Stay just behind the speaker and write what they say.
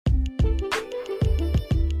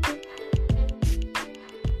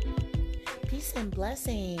Peace and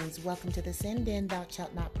blessings. Welcome to the Sin Den Thou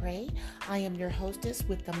Shalt Not Pray. I am your hostess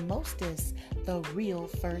with the mostest, the real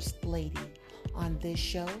First Lady. On this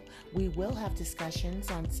show, we will have discussions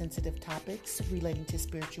on sensitive topics relating to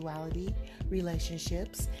spirituality,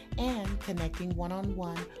 relationships, and connecting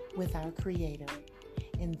one-on-one with our Creator.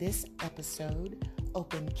 In this episode,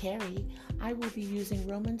 Open Carry, I will be using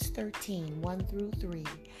Romans 13, 1 through 3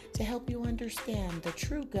 to help you understand the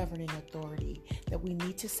true governing authority that we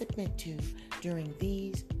need to submit to during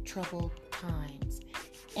these troubled times,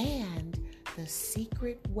 and the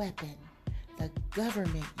secret weapon the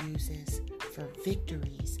government uses for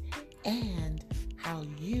victories, and how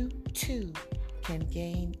you too can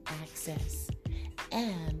gain access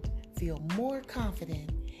and feel more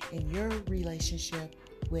confident in your relationship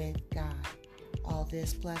with God. All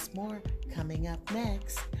this plus more coming up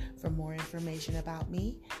next. For more information about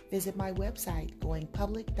me, visit my website,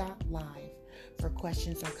 goingpublic.live. For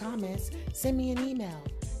questions or comments, send me an email,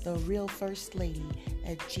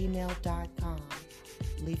 therealfirstlady@gmail.com.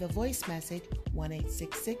 Leave a voice message,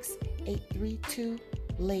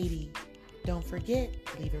 1-866-832-LADY. Don't forget,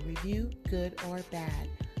 leave a review, good or bad.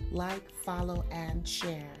 Like, follow, and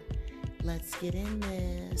share. Let's get in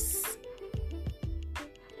this.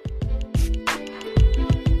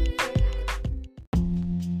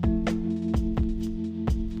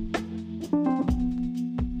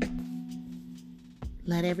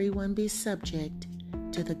 Let everyone be subject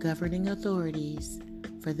to the governing authorities,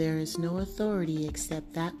 for there is no authority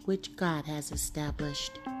except that which God has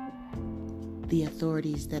established. The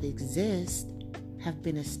authorities that exist have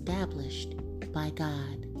been established by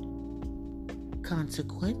God.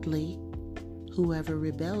 Consequently, whoever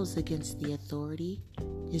rebels against the authority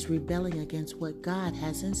is rebelling against what God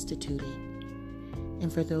has instituted,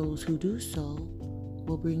 and for those who do so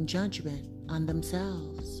will bring judgment on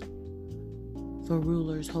themselves. For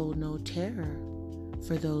rulers hold no terror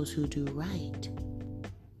for those who do right,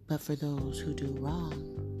 but for those who do wrong.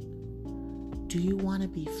 Do you want to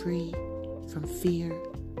be free from fear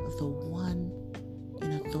of the one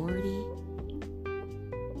in authority?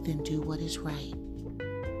 Then do what is right,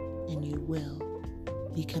 and you will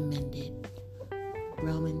be commended.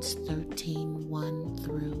 Romans 13, 1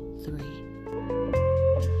 through 3.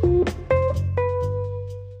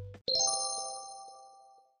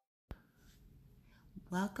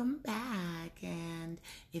 Welcome back, and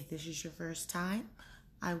if this is your first time,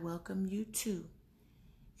 I welcome you too,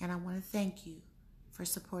 and I want to thank you for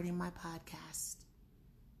supporting my podcast.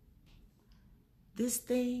 This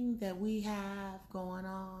thing that we have going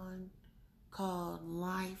on called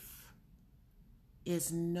life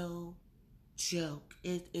is no joke.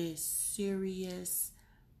 It is serious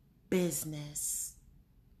business,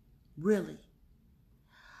 really.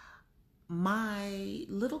 My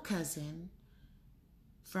little cousin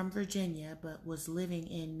from Virginia, but was living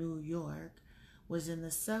in New York, was in the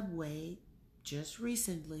subway just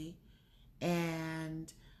recently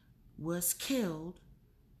and was killed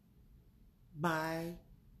by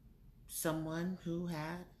someone who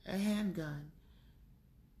had a handgun.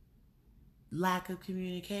 Lack of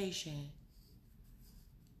communication,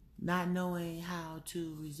 not knowing how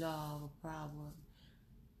to resolve a problem.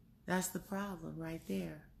 That's the problem right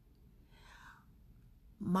there.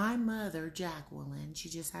 My mother, Jacqueline, she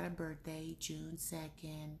just had a birthday, June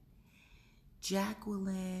 2nd.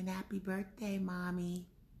 Jacqueline, happy birthday, Mommy.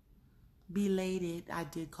 Belated, I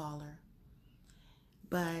did call her.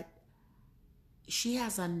 But she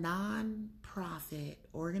has a non-profit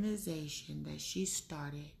organization that she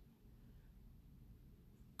started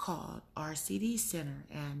called RCD Center.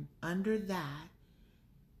 And under that,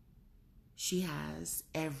 she has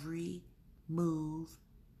Every Move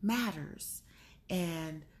Matters.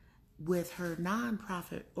 And with her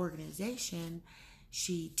nonprofit organization,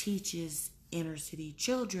 she teaches inner city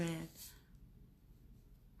children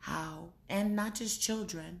how, and not just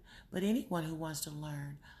children, but anyone who wants to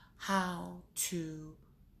learn how to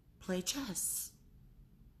play chess,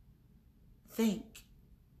 think,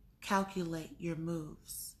 calculate your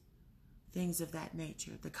moves, things of that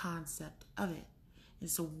nature, the concept of it.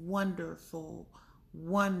 It's a wonderful,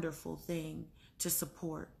 wonderful thing to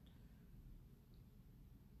support.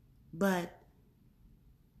 But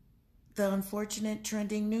the unfortunate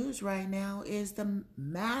trending news right now is the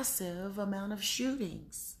massive amount of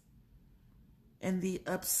shootings and the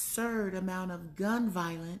absurd amount of gun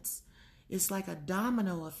violence. It's like a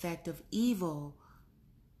domino effect of evil,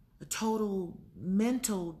 a total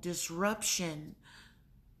mental disruption,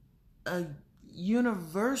 a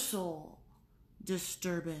universal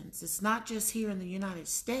disturbance. It's not just here in the United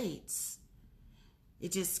States.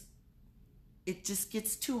 It just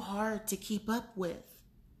gets too hard to keep up with.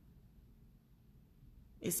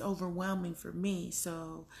 It's overwhelming for me.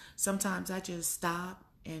 So sometimes I just stop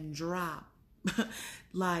and drop.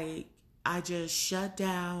 Like I just shut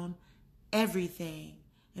down everything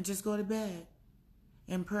and just go to bed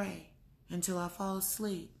and pray until I fall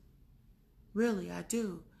asleep. Really, I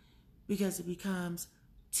do. Because it becomes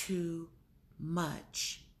too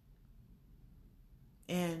much.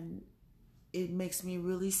 And it makes me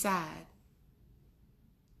really sad.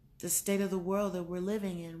 The state of the world that we're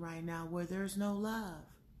living in right now, where there's no love.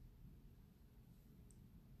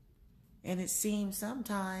 And it seems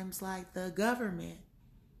sometimes like the government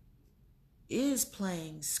is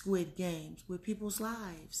playing squid games with people's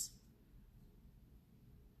lives.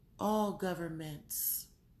 All governments.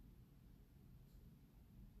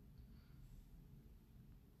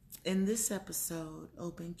 In this episode,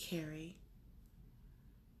 Open Carry,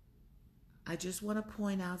 I just want to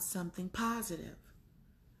point out something positive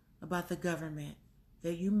about the government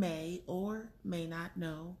that you may or may not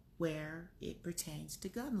know where it pertains to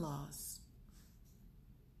gun laws.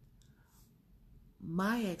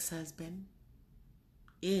 My ex-husband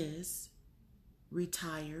is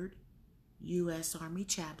retired U.S. Army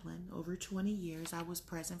chaplain, over 20 years. I was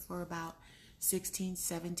present for about 16,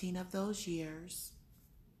 17 of those years.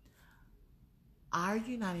 Our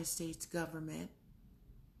United States government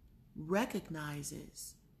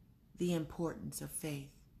recognizes the importance of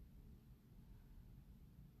faith.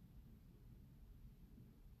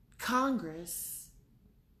 Congress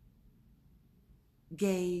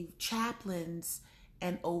gave chaplains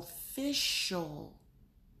an official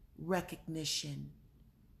recognition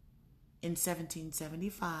in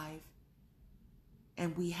 1775,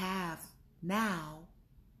 and we have now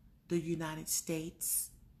the United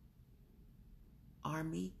States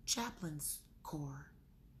Army Chaplains Corps.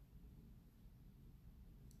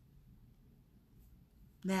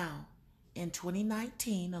 Now, in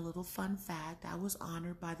 2019, a little fun fact, I was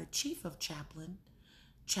honored by the Chief of Chaplain,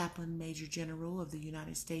 Chaplain Major General of the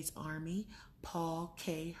United States Army, Paul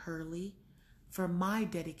K. Hurley, for my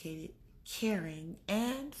dedicated, caring,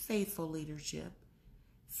 and faithful leadership,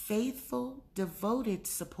 faithful, devoted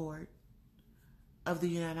support of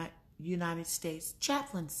the United States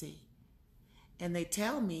chaplaincy. And they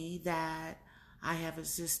tell me that I have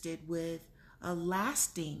assisted with a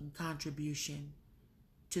lasting contribution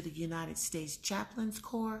to the United States Chaplains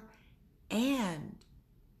Corps and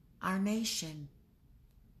our nation.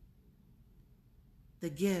 The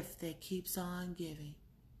gift that keeps on giving.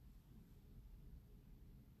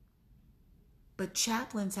 But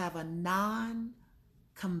chaplains have a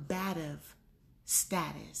non-combative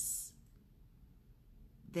status.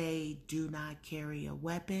 They do not carry a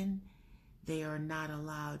weapon. They are not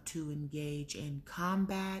allowed to engage in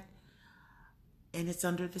combat. And it's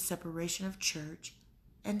under the separation of church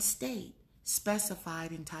and state,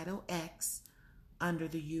 specified in Title X under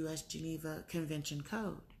the U.S. Geneva Convention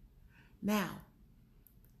Code. Now,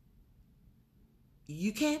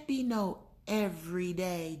 you can't be no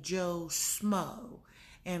everyday Joe Schmo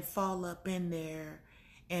and fall up in there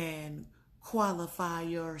and qualify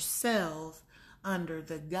yourself under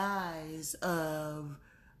the guise of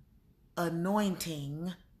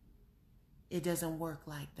anointing. It doesn't work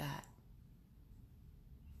like that.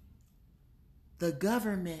 The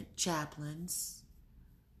government chaplains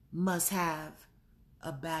must have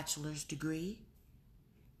a bachelor's degree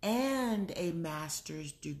and a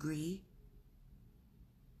master's degree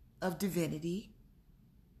of divinity,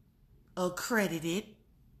 accredited,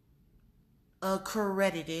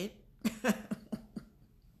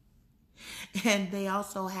 and they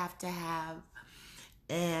also have to have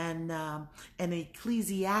an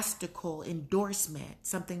ecclesiastical endorsement,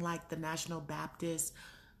 something like the National Baptist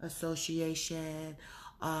Association,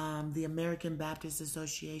 the American Baptist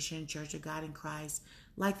Association, Church of God in Christ,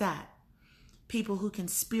 like that. People who can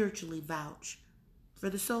spiritually vouch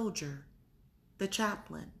for the soldier, the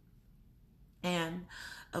chaplain. And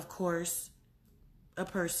of course, a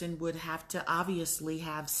person would have to obviously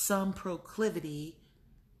have some proclivity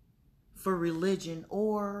for religion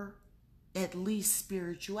or at least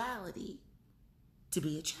spirituality to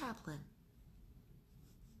be a chaplain.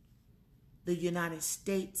 The United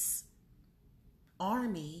States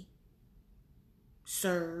Army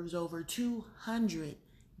serves over 200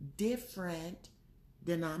 different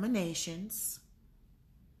denominations.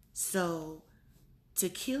 So to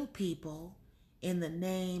kill people in the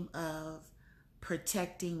name of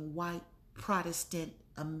protecting white Protestant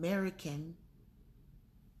American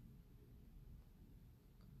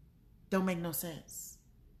don't make no sense.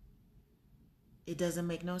 It doesn't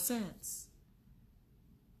make no sense.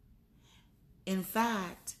 In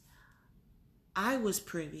fact, I was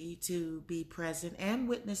privy to be present and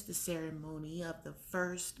witness the ceremony of the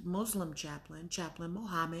first Muslim chaplain, Chaplain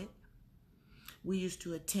Mohammed. We used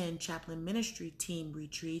to attend chaplain ministry team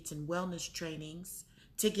retreats and wellness trainings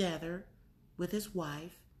together with his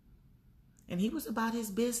wife, and he was about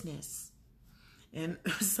his business. And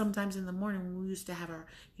sometimes in the morning, we used to have our,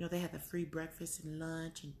 they had the free breakfast and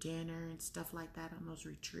lunch and dinner and stuff like that on those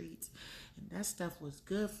retreats. And that stuff was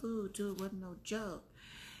good food too. It wasn't no joke.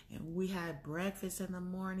 And we had breakfast in the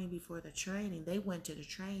morning before the training. They went to the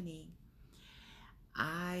training.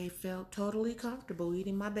 I felt totally comfortable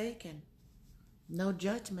eating my bacon. No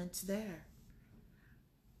judgments there.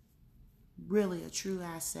 Really a true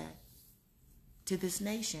asset to this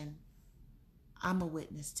nation. I'm a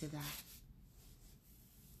witness to that.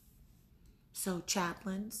 So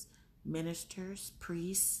chaplains, ministers,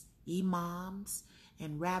 priests, imams,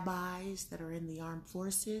 and rabbis that are in the armed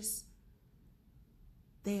forces,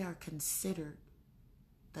 they are considered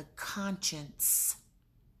the conscience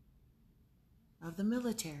of the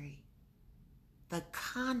military. The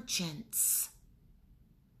conscience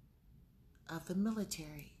of the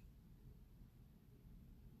military.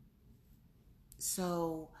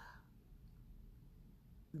 So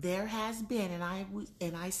there has been, and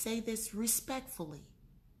I say this respectfully,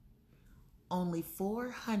 only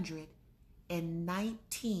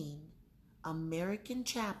 419 American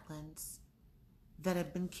chaplains that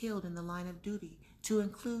have been killed in the line of duty, to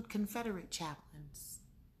include Confederate chaplains.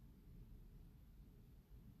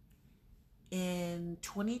 In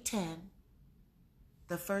 2010,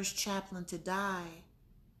 the first chaplain to die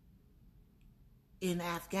in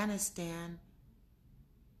Afghanistan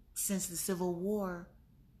since the Civil War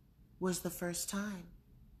was the first time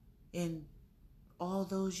in all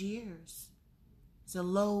those years. It's a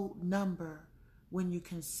low number when you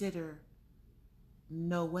consider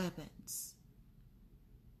no weapons.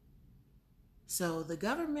 So the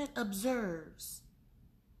government observes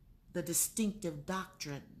the distinctive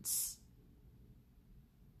doctrines.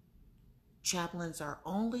 Chaplains are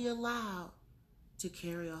only allowed to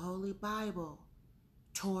carry a Holy Bible,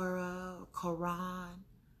 Torah, Quran.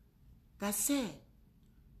 That's it.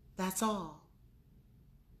 That's all.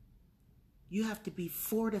 You have to be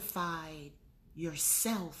fortified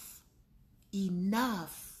yourself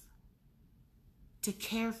enough to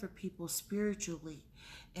care for people spiritually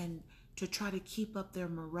and to try to keep up their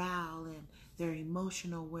morale and their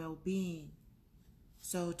emotional well-being.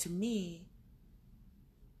 So to me,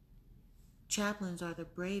 chaplains are the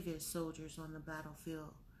bravest soldiers on the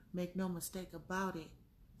battlefield. Make no mistake about it.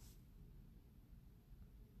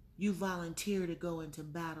 You volunteer to go into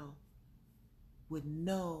battle with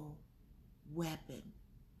no weapon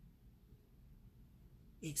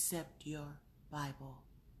except your Bible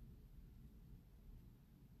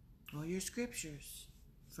or your scriptures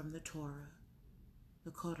from the Torah,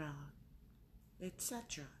 the Quran,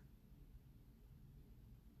 etc.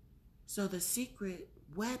 So the secret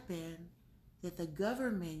weapon that the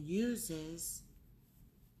government uses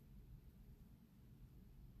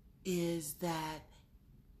is that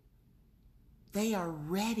they are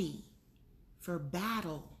ready for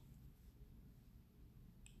battle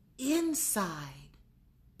inside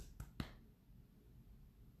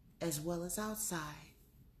as well as outside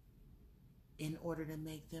in order to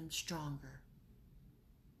make them stronger.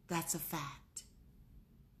 That's a fact.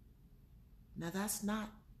 Now that's not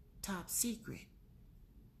top secret.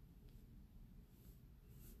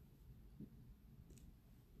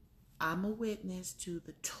 I'm a witness to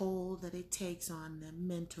the toll that it takes on them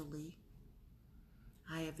mentally.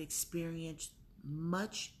 I have experienced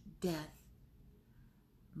much death.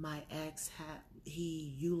 My ex,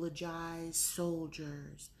 he eulogized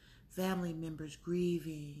soldiers, family members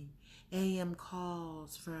grieving, AM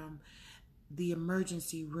calls from the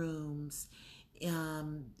emergency rooms,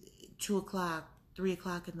 2 o'clock, 3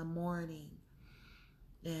 o'clock in the morning.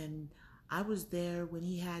 And I was there when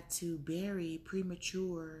he had to bury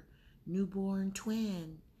premature newborn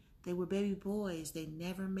twin. They were baby boys. They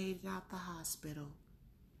never made it out the hospital.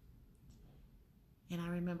 And I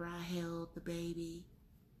remember I held the baby.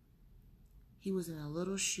 He was in a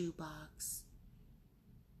little shoebox.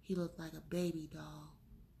 He looked like a baby doll.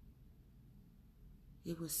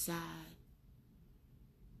 It was sad.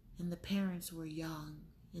 And the parents were young,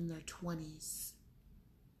 in their 20s.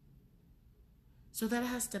 So that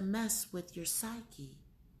has to mess with your psyche.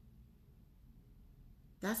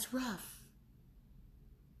 That's rough.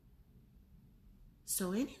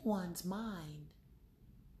 So anyone's mind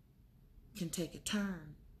can take a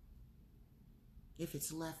turn if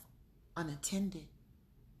it's left unattended.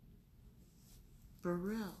 For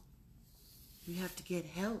real. You have to get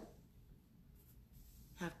help.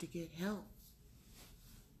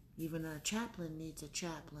 Even a chaplain needs a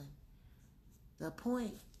chaplain. The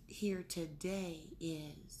point here today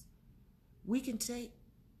is we can take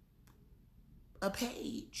a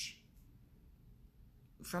page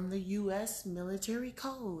from the U.S. military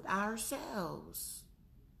code ourselves.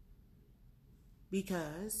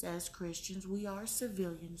 Because as Christians, we are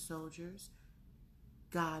civilian soldiers,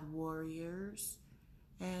 God warriors,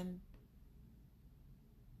 and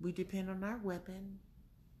we depend on our weapon,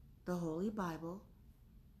 the Holy Bible.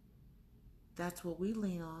 That's what we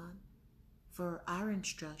lean on for our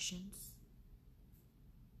instructions.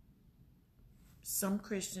 Some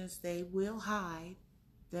Christians, they will hide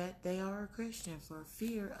that they are a Christian for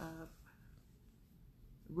fear of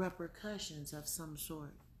repercussions of some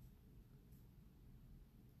sort.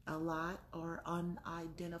 A lot are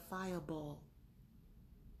unidentifiable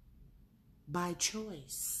by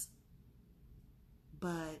choice.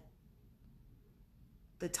 But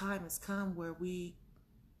the time has come where we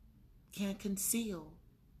can't conceal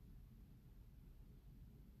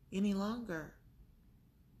any longer.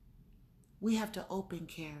 We have to open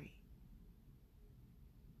carry.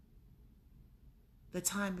 The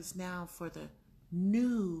time is now for the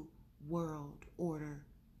new world order.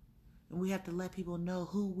 And we have to let people know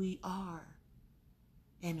who we are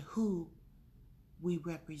and who we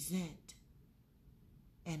represent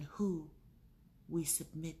and who we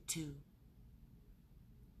submit to.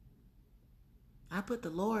 I put the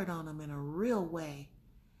Lord on them in a real way.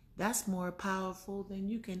 That's more powerful than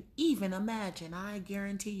you can even imagine. I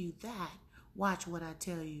guarantee you that. Watch what I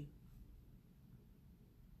tell you.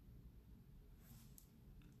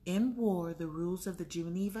 In war, the rules of the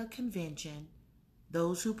Geneva Convention,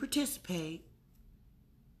 those who participate,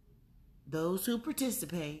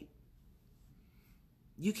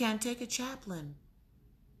 you can't take a chaplain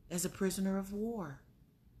as a prisoner of war.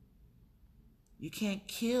 You can't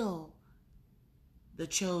kill the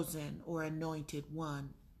chosen or anointed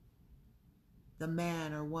one, the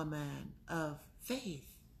man or woman of faith.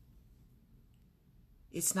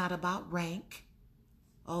 It's not about rank,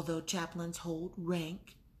 although chaplains hold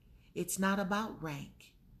rank. It's not about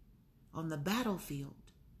rank. On the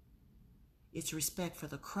battlefield, it's respect for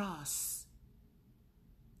the cross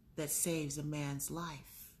that saves a man's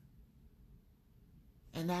life.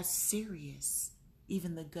 And that's serious.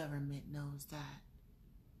 Even the government knows that.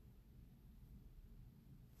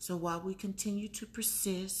 So while we continue to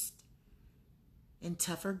persist in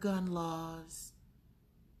tougher gun laws,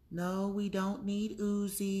 no, we don't need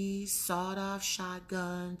Uzis, sawed-off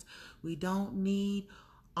shotguns. We don't need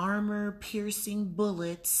armor-piercing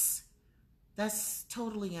bullets. That's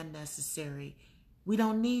totally unnecessary. We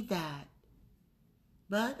don't need that.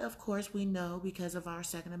 But, of course, we know because of our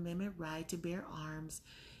Second Amendment right to bear arms,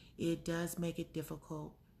 it does make it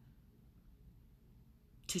difficult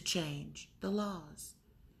to change the laws.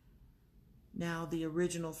 Now, the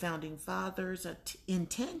original founding fathers'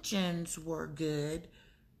 intentions were good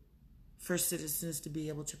for citizens to be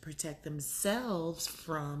able to protect themselves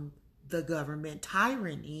from the government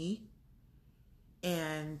tyranny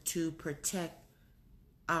and to protect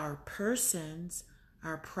our persons,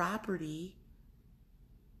 our property,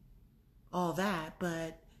 all that,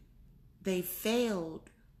 but they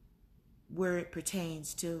failed where it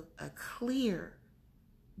pertains to a clear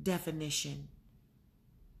definition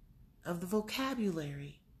of the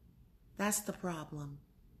vocabulary. That's the problem.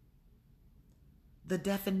 The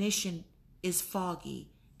definition is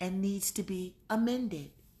foggy and needs to be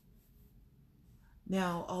amended.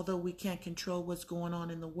 Now, although we can't control what's going on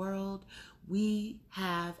in the world, we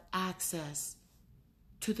have access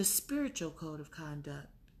to the spiritual code of conduct.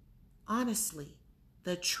 Honestly,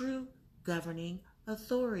 the true governing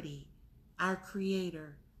authority, our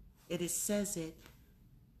Creator. It says it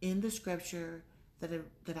in the scripture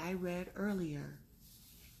that I read earlier.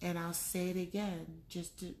 And I'll say it again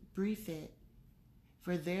just to brief it.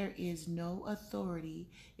 For there is no authority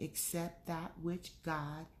except that which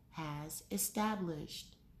God has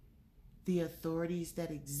established. The authorities that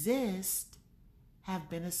exist have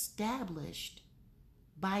been established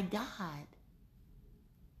by God.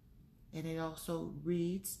 And it also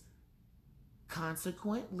reads,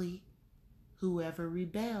 consequently, whoever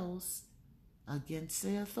rebels against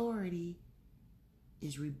the authority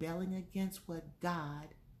is rebelling against what God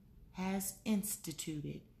has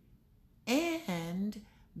instituted. And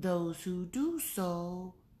those who do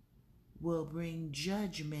so will bring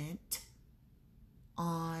judgment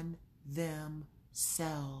on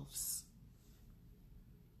themselves.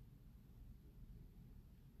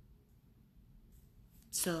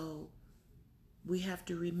 So we have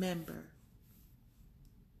to remember,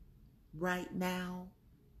 right now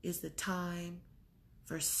is the time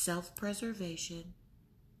for self-preservation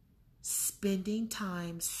spending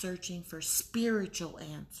time searching for spiritual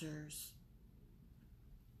answers.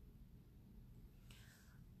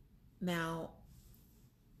 Now,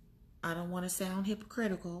 I don't want to sound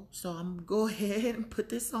hypocritical, so I'm going to go ahead and put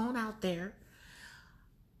this on out there.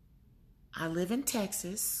 I live in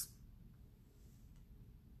Texas,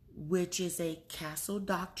 which is a Castle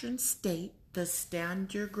Doctrine state, the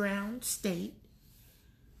Stand Your Ground state,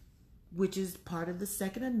 which is part of the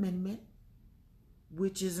Second Amendment,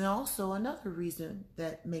 which is also another reason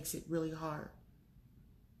that makes it really hard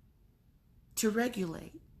to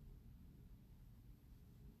regulate.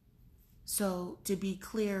 So to be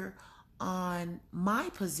clear on my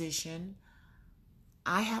position,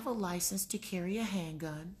 I have a license to carry a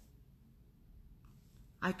handgun.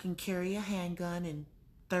 I can carry a handgun in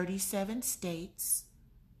 37 states.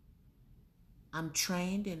 I'm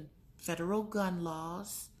trained in federal gun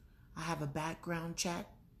laws. I have a background check.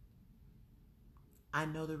 I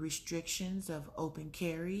know the restrictions of open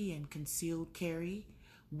carry and concealed carry,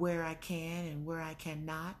 where I can and where I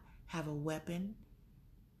cannot have a weapon.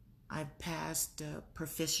 I've passed a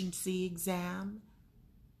proficiency exam.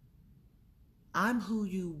 I'm who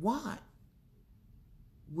you want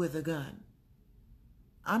with a gun.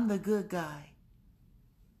 I'm the good guy.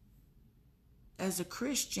 As a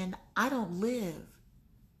Christian, I don't live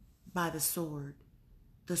by the sword.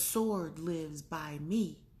 The sword lives by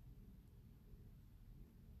me,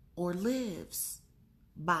 or lives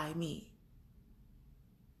by me.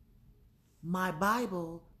 My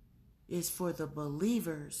Bible is for the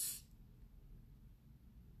believers,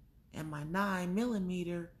 and my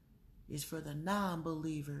 9mm is for the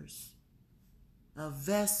non-believers. A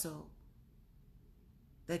vessel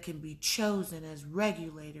that can be chosen as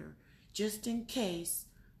regulator just in case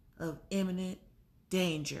of imminent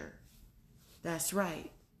danger. That's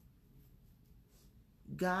right.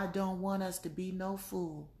 God don't want us to be no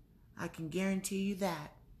fool. I can guarantee you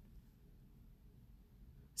that.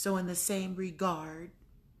 So in the same regard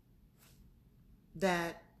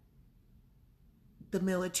that the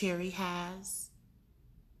military has,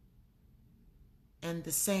 and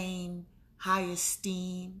the same high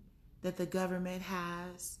esteem that the government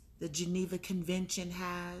has, the Geneva Convention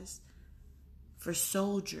has, for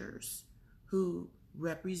soldiers who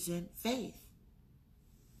represent faith.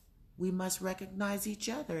 We must recognize each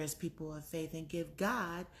other as people of faith and give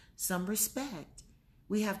God some respect.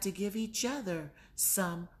 We have to give each other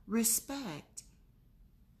some respect.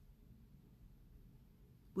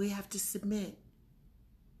 We have to submit.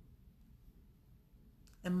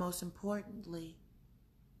 And most importantly,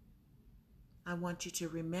 I want you to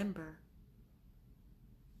remember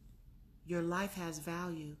your life has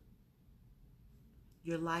value.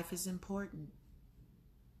 Your life is important.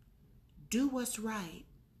 Do what's right.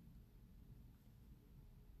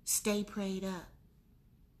 Stay prayed up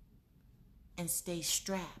and stay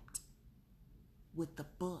strapped with the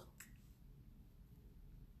book.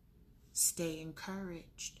 Stay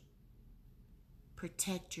encouraged.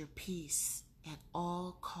 Protect your peace at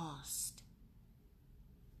all cost.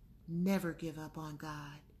 Never give up on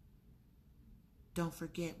God. Don't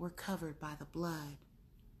forget, we're covered by the blood.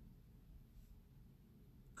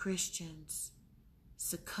 Christians,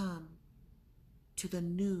 succumb to the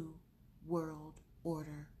new world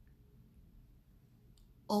order.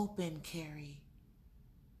 Open carry.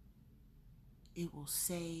 It will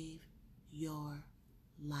save your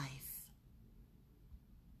life.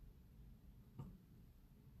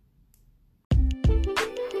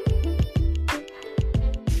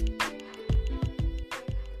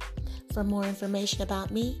 For more information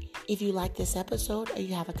about me, if you like this episode or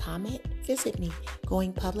you have a comment, visit me,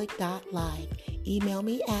 goingpublic.live. Email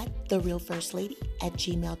me at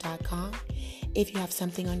therealfirstlady@gmail.com. If you have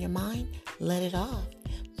something on your mind, let it off.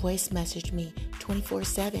 Voice message me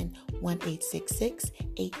 24/7,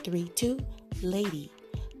 1-866-832-LADY.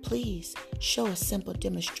 Please show a simple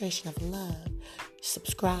demonstration of love.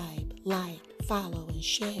 Subscribe, like, follow, and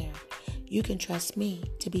share. You can trust me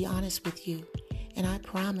to be honest with you. And I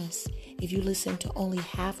promise, if you listen to only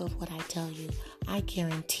half of what I tell you, I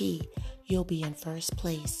guarantee you'll be in first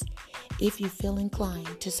place. If you feel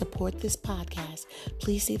inclined to support this podcast,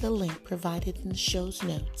 please see the link provided in the show's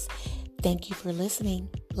notes. Thank you for listening.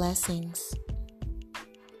 Blessings.